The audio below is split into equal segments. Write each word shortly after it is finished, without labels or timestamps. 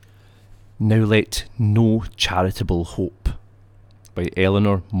Now let no charitable hope, by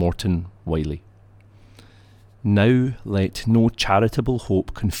Eleanor Morton Wiley. Now let no charitable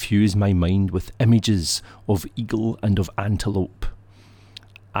hope confuse my mind with images of eagle and of antelope.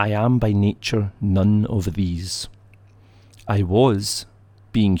 I am by nature none of these. I was,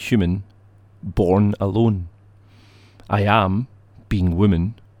 being human, born alone. I am, being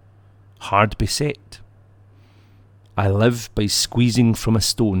woman, hard beset. I live by squeezing from a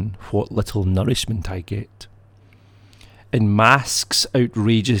stone what little nourishment I get. In masks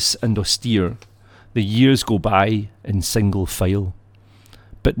outrageous and austere, the years go by in single file,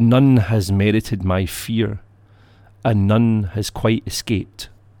 but none has merited my fear, and none has quite escaped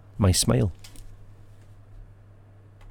my smile.